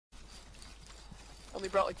Only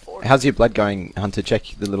brought like 4. How's your blood going, Hunter? Check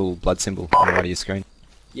the little blood symbol on the right of your screen.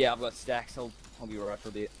 Yeah, I've got stacks. I'll be alright for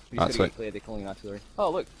a bit. We Oh, just gotta get clear. They're calling artillery. Oh,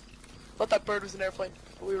 look. Thought that bird was an airplane,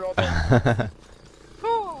 but we were all dead.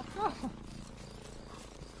 Oh, oh.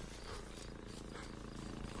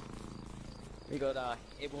 We got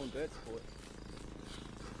airborne bird support.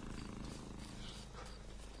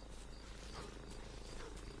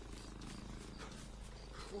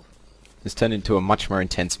 This turned into a much more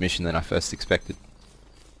intense mission than I first expected.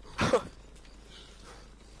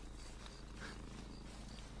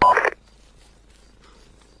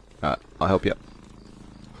 I'll help you.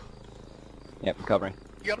 Yep, recovering.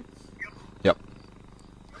 You got him? Yep.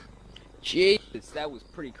 Jesus, that was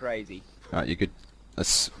pretty crazy. Alright, you're good.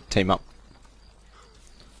 Let's team up.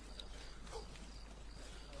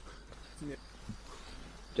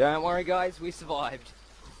 Don't worry, guys, we survived.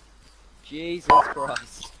 Jesus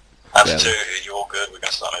Christ. That's 2, you're all good, we're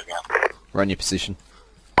gonna start moving out. Run your position.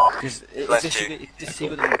 Is this he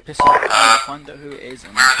gonna piss off and find out who it is?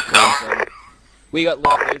 And We got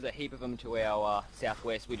look, there's a heap of them to our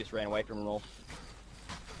southwest. We just ran away from them all.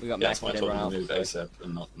 We got That's Max why I and told everyone them to else. move ASAP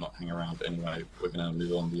and not hang around. But anyway, we're gonna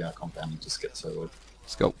move on the compound and just get soloed.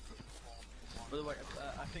 Let's go. by the way,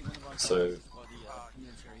 I think one of our So- guys got the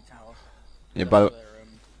military tower. Yeah, That's where,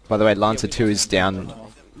 by the way, Lancer yeah, 2 is down. got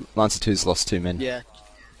them. Lancer 2's lost 2 men. Yeah,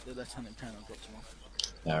 the Lieutenant Colonel got them off.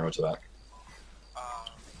 Yeah, roger that.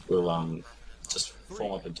 We'll just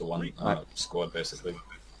form up into one squad basically.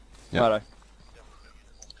 Yep. Righto.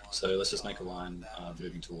 So let's just make a line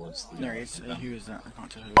moving towards the. There he is. Who is that? I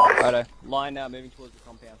can't tell who it is. Righto. Line now moving towards the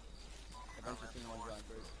compound. A bunch of things going through.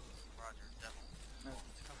 No,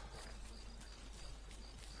 it's a couple.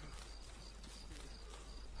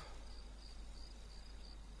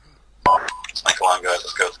 Let's make a line, guys,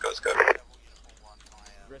 let's go, let's go, let's go.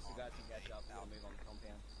 The rest of the guys can catch up and we'll move on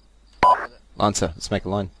the compound. Lancer, let's make a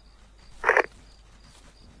line.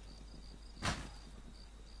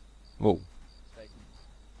 Whoa. Station.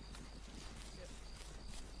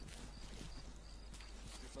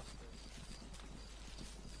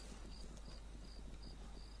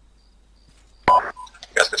 You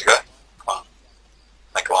guys good to go? Come on.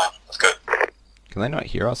 Make a line, let's go. Can they not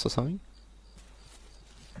hear us or something?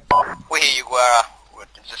 We hear you, we're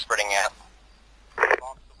just spreading out.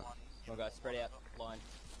 Well guys, spread out line.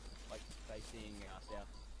 Like facing south.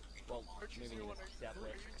 Well, moving in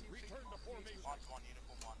southwest.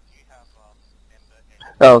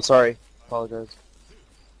 Oh, sorry. Apologize.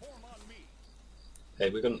 Hey,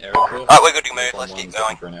 we've got an Eric here. Alright, we're good to move, Uniform let's keep one's going.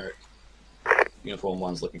 looking for an Eric. Uniform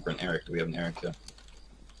 1's looking for an Eric. Do we have an Eric here?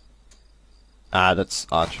 That's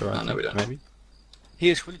Archer, I No, think, no, we don't. maybe? He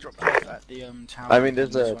is fully dropped off at the tower. I mean, there's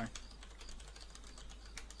this a- way.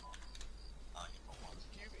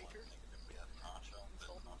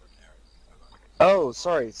 Oh,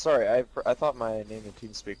 sorry. I thought my name in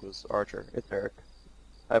TeamSpeak was Archer. It's Eric.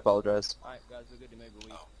 I apologize. Alright guys, we're good to move.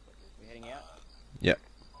 Are we heading out? Yep.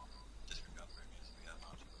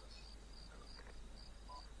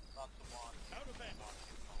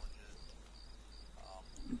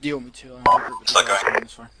 Do you want me to regroup with the Start guys going. going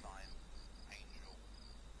this way?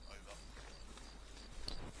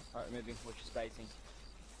 Alright, moving. Watch your spacing.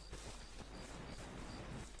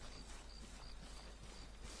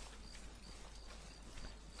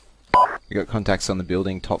 We got contacts on the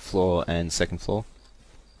building, top floor and second floor.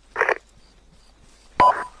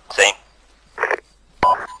 See?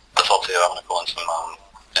 That's all too, I'm gonna call in some,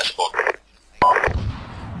 escort. Alright,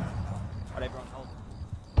 everyone, hold.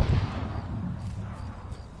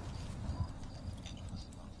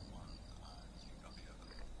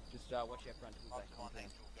 Just watch out front towards that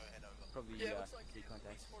compound. Probably Yeah, looks like see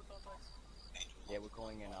contacts. 4 contacts. Yeah, we're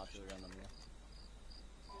calling in artillery on them now.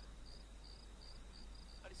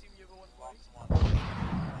 I'd assume you have a 140.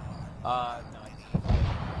 No.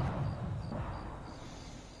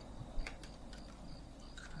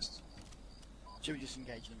 Should we just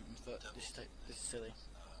engage them? This is silly.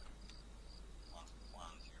 Well,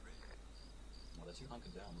 they're too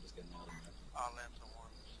hunkered down. We're just getting out of there.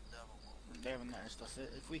 They haven't noticed us.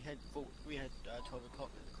 If we had 12 o'clock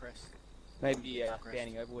at the crest, Maybe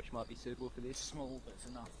banning Overwatch might be suitable for it's this. small, but it's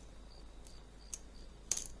enough.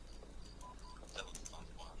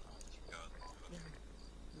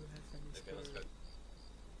 Okay, let's go.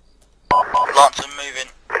 Lots of moving.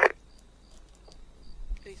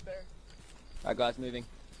 Any spare? Alright guys, moving.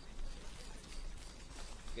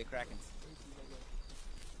 Get cracking.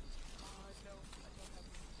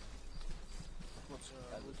 What's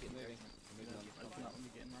Guys, let's get moving. We're moving on. open up when we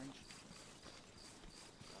get in range?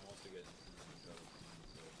 Once we get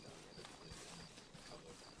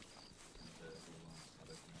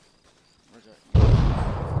Where's that?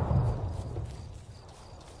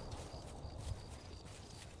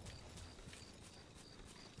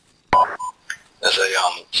 There's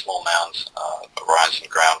a small mound, a rising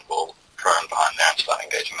ground wall prone behind there and start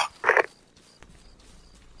engaging them.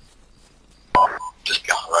 Just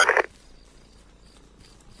beyond the road.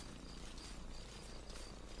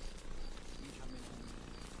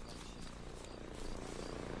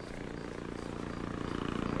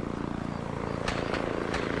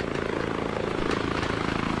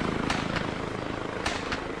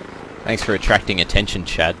 Thanks for attracting attention,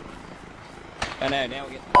 Chad. Oh no, now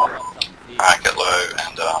we get to blow up something here. Alright, get low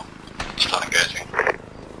and start engaging.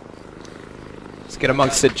 Let's get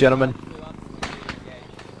amongst it, gentlemen. Blew up, engage.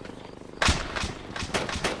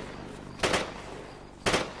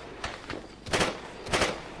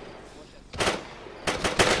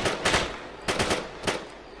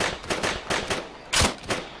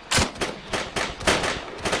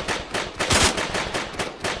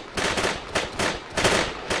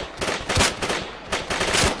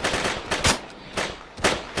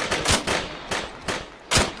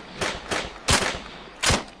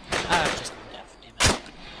 Just left, damn it.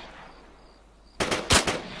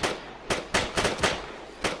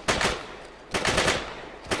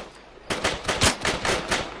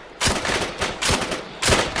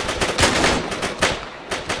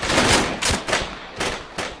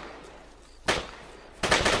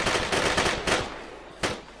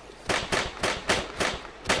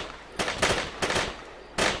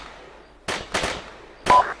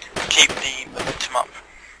 Keep the momentum up.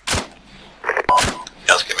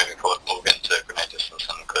 Just keep moving forward, move into grenade distance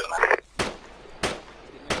and clear them out.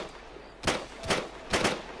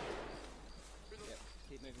 Yep,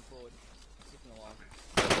 keep moving forward. Keeping alive.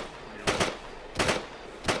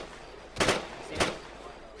 See him?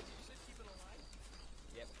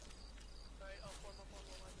 Yep.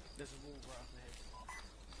 There's a wall right up ahead.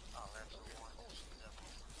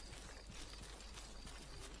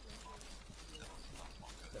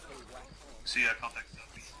 See ya, contact.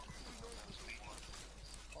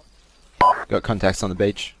 Got contacts on the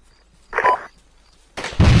beach.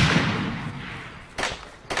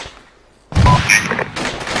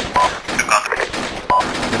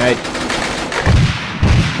 Grenade.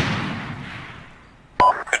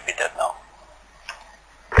 Could be dead now.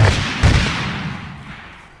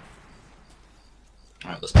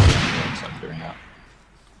 Alright, let's start clearing out.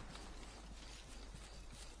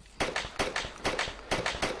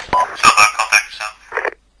 Still have contact south.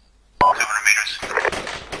 200 meters.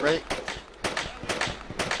 Right.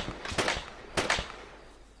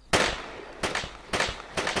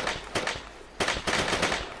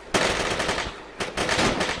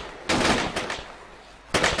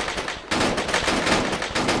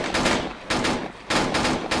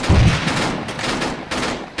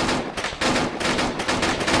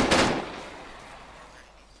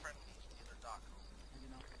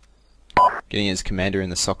 Getting his commander in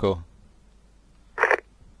the soccer.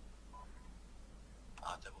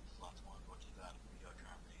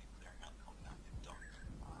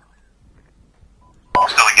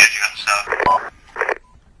 Still engaging on south.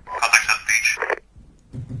 Contact at the beach.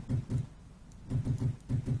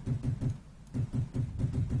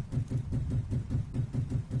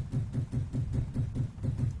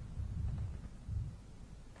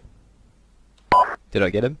 Did I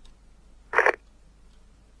get him?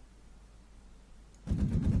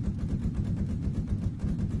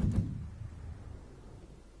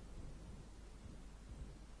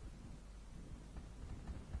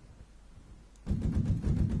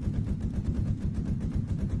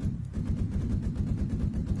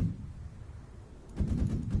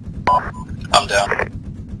 I'm down.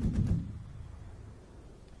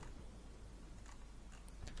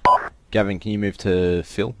 Gavin, can you move to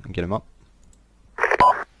Phil and get him up?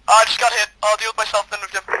 I just got hit. I'll deal with myself, then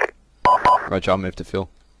with him. Roger, I'll move to Phil.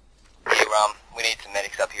 Hey, we need some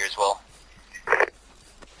medics up here as well.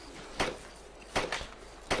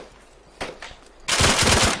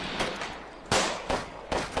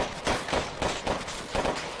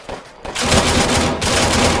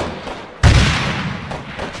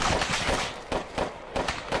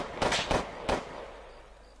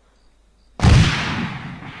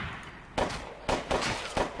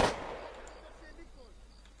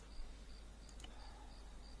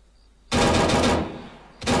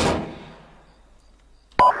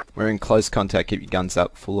 We're in close contact, keep your guns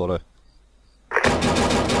up, full auto.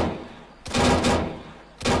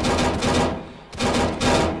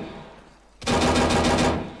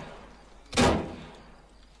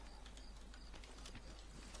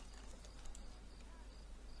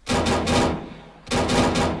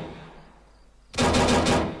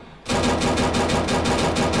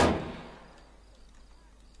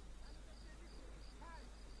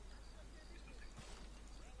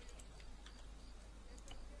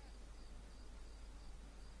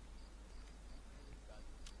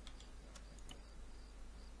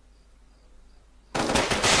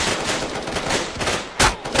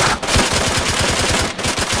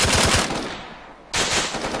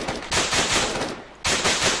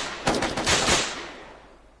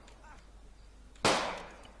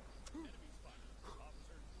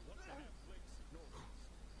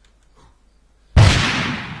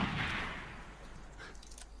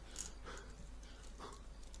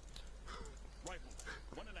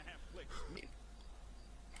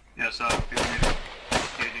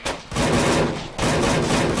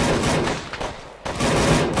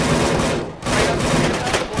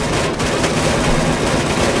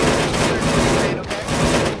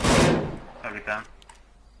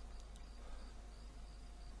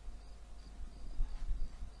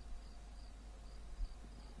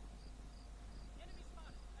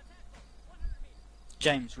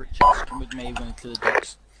 James, Richards, come with me, we're going to the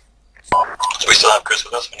docks. So we still have Chris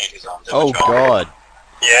with us, we need his Oh god.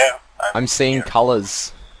 Yeah. I'm seeing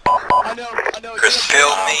colours. I know. Chris, fill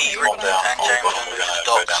me, Ron down, and James on the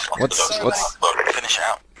docks. What's Finish it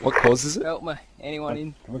out. what causes it? Help me. Anyone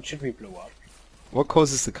in? What should we blow up? What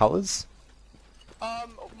causes the colours?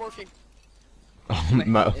 Morphine.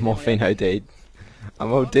 Morphine OD'd. I'm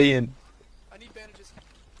ODing. I need bandages.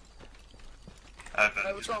 Bandages.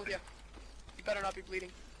 What's wrong with you? You better not be bleeding.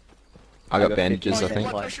 I got bandages, I Your think.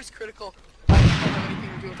 blood pressure's critical. I don't have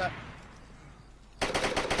anything to do with that.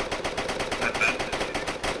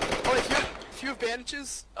 Oh, if you have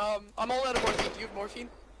bandages, I'm all out of morphine. Do you have morphine?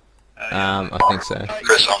 I think so. Alright,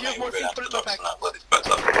 Chris, if on you me, have we're morphine, going to put the it in my docks pack. and that blood is boats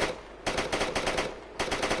up.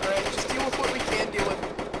 Alright, just deal with what we can deal with.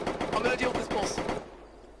 I'm gonna deal with this pulse.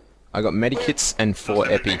 I got medikits and 4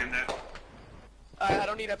 epi. I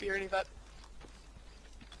don't need epi or any of that.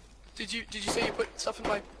 Did you say you put stuff in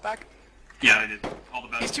my back? Yeah, I did. All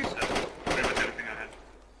the He's bandages. too- Pretty much everything I had.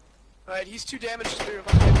 Alright, he's too damaged to be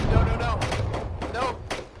No.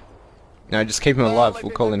 No, just keep him alive.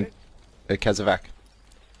 We'll call in a Kazovac.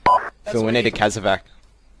 That's Phil, we what need a he- Kazovac.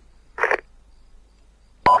 Yeah,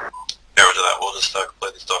 roger that. We'll just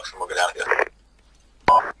complete these docks and we'll get out of here.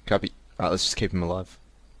 Copy. Alright, let's just keep him alive.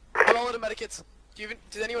 I'm all out of medikits.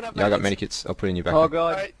 Does anyone have medikits? Yeah, I got medikits. I'll put it in your backpack. Oh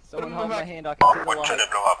god. Alright, Someone put 'em hold my back. hand, I can see the We're trying light. to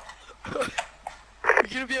blow up. You're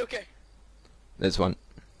gonna be okay. There's one.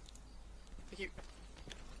 Thank you.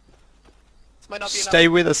 This might not be Stay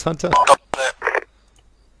enough. with us, Hunter. Stop there.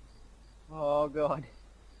 Oh god.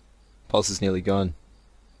 Pulse is nearly gone.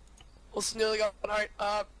 Well, it's nearly gone. Alright,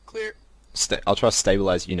 clear. I'll try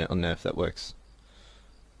stabilize unit on there if that works.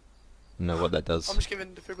 I don't know what that does. I'm just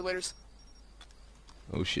giving defibrillators.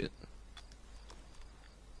 Oh shit.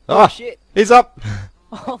 Oh Ah! shit. He's up!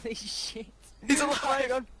 Holy shit. He's Oh my alive!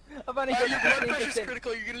 god. I've only Your got blood pressure's 15%.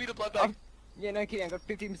 critical. You're gonna need a blood bag. Yeah, no kidding, I got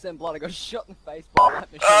 15% blood. I got shot in the face by a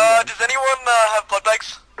light machine gun. Does anyone have blood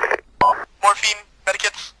bags? Morphine,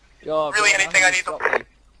 medikits? Oh, really God, anything I need them. stop me.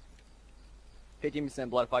 15%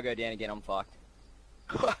 blood. If I go down again, I'm fucked.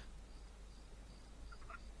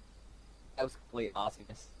 That was complete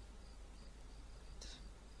arsoness. Let's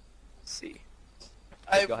see.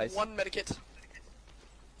 I have Guys. 1 medikit.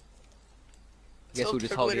 I guess So we'll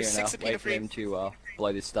just hold here defibrillators, and 6 wait for him to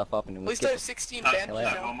blow this stuff up and then At we'll least I get have 16 hell bandages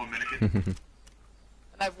out. now. One more minute. And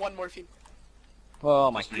I have 1 morphine.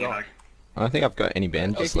 Oh my Just need god. like I don't think I've got any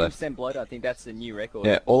bandages left. 15% blood, I think that's the new record.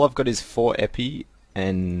 Yeah, all I've got is 4 epi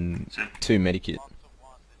and 2 medikit.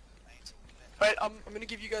 Alright, I'm gonna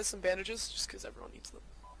give you guys some bandages, just because everyone needs them.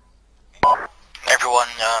 Everyone,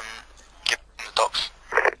 get in the docks.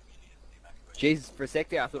 Jesus, for a sec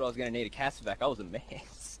there I thought I was going to need a Castovac. I was a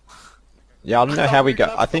mess. Yeah, I don't know how we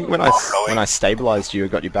got. I think when I stabilized you, I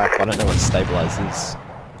got you back. I don't know what stabilize is.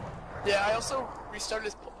 Yeah, I also restarted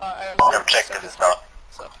his... I I'm also checking restarted this his heart, out.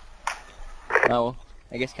 so... Oh well,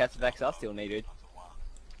 I guess Castovacs are still needed.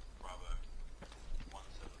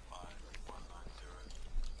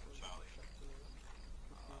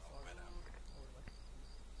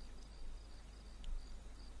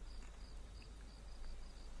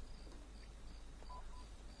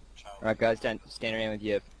 Alright guys, don't stand around with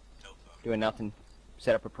your doing nothing.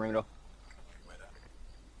 Set up a perimeter.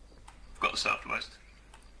 I've got the southwest.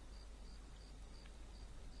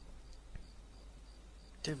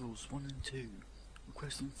 Devils 1 and 2.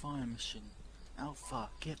 Requesting fire mission. Alpha,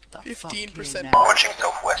 get the fuck 15% here now. Watching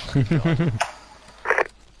southwest.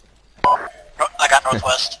 I got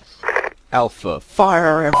northwest. Alpha,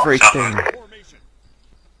 fire everything!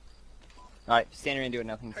 Alright, stand around doing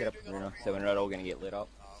nothing, set up a perimeter, so we're not all gonna get lit up.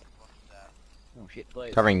 Oh shit,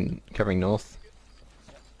 please. Covering north.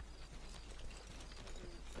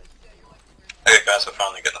 Okay guys, we're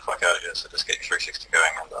finally getting the fuck out of here, so just get your 360 going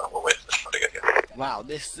and we'll wait for the shot to get here. Wow,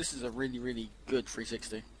 this is a really good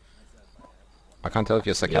 360. I can't tell if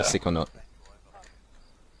you're sarcastic or not.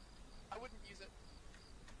 I wouldn't use it.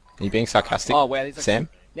 Are you being sarcastic, Oh wow, there's like... Sam?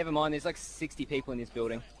 Never mind, there's like 60 people in this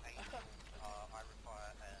building.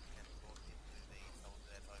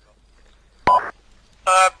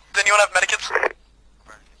 Does anyone have medikits?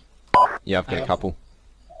 Yeah, I've got a couple.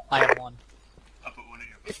 I have one. I'll put one in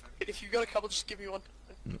your If you've got a couple, just give me one.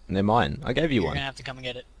 They're mine. I gave you You're one. gonna have to come and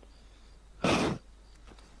get it.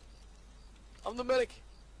 I'm the medic.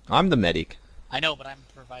 I'm the medic. I know, but I'm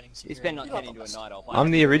providing It's security. been not getting into a night off.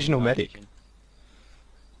 I'm the original medic.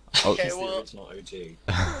 Oh, Okay, It's the well... original OG.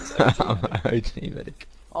 I'm an OG medic.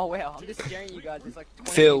 Oh wow, I'm just scaring you guys. There's like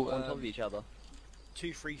 20 Phil, people on top of each other.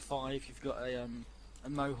 235, you've got a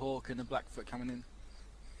Mohawk and a Blackfoot coming in.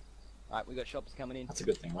 Alright, we got shops coming in. That's a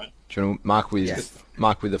good thing, right? Do you want to mark with Yes.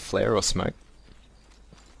 mark with a flare or smoke?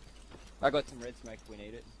 I got some red smoke if we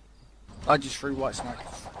need it. I just threw white smoke.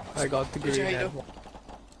 I got the green and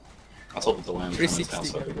I told them to land when it's 360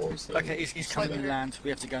 outside the walls. So Okay, he's coming in land. We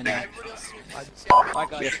have to go now. I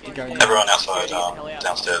got We have to go now. Everyone outside,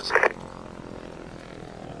 downstairs.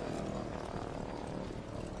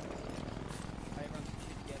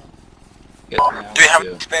 get now. Do we have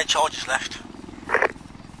Yeah. spare charges left?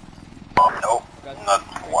 No, not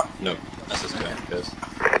one. No, that's just going. Yes.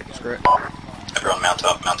 Screw it. Everyone mount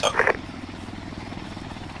up, mount up.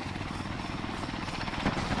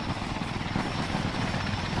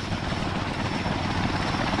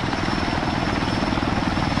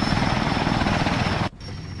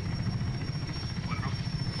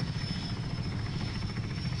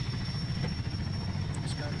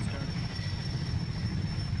 Let's go, let's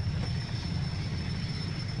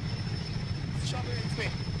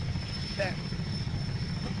go.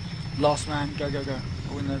 Last man, go, go, go.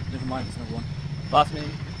 Oh, never mind, there's another one. Last minute.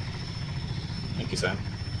 Thank you, Sam.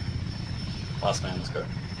 Last man, let's go.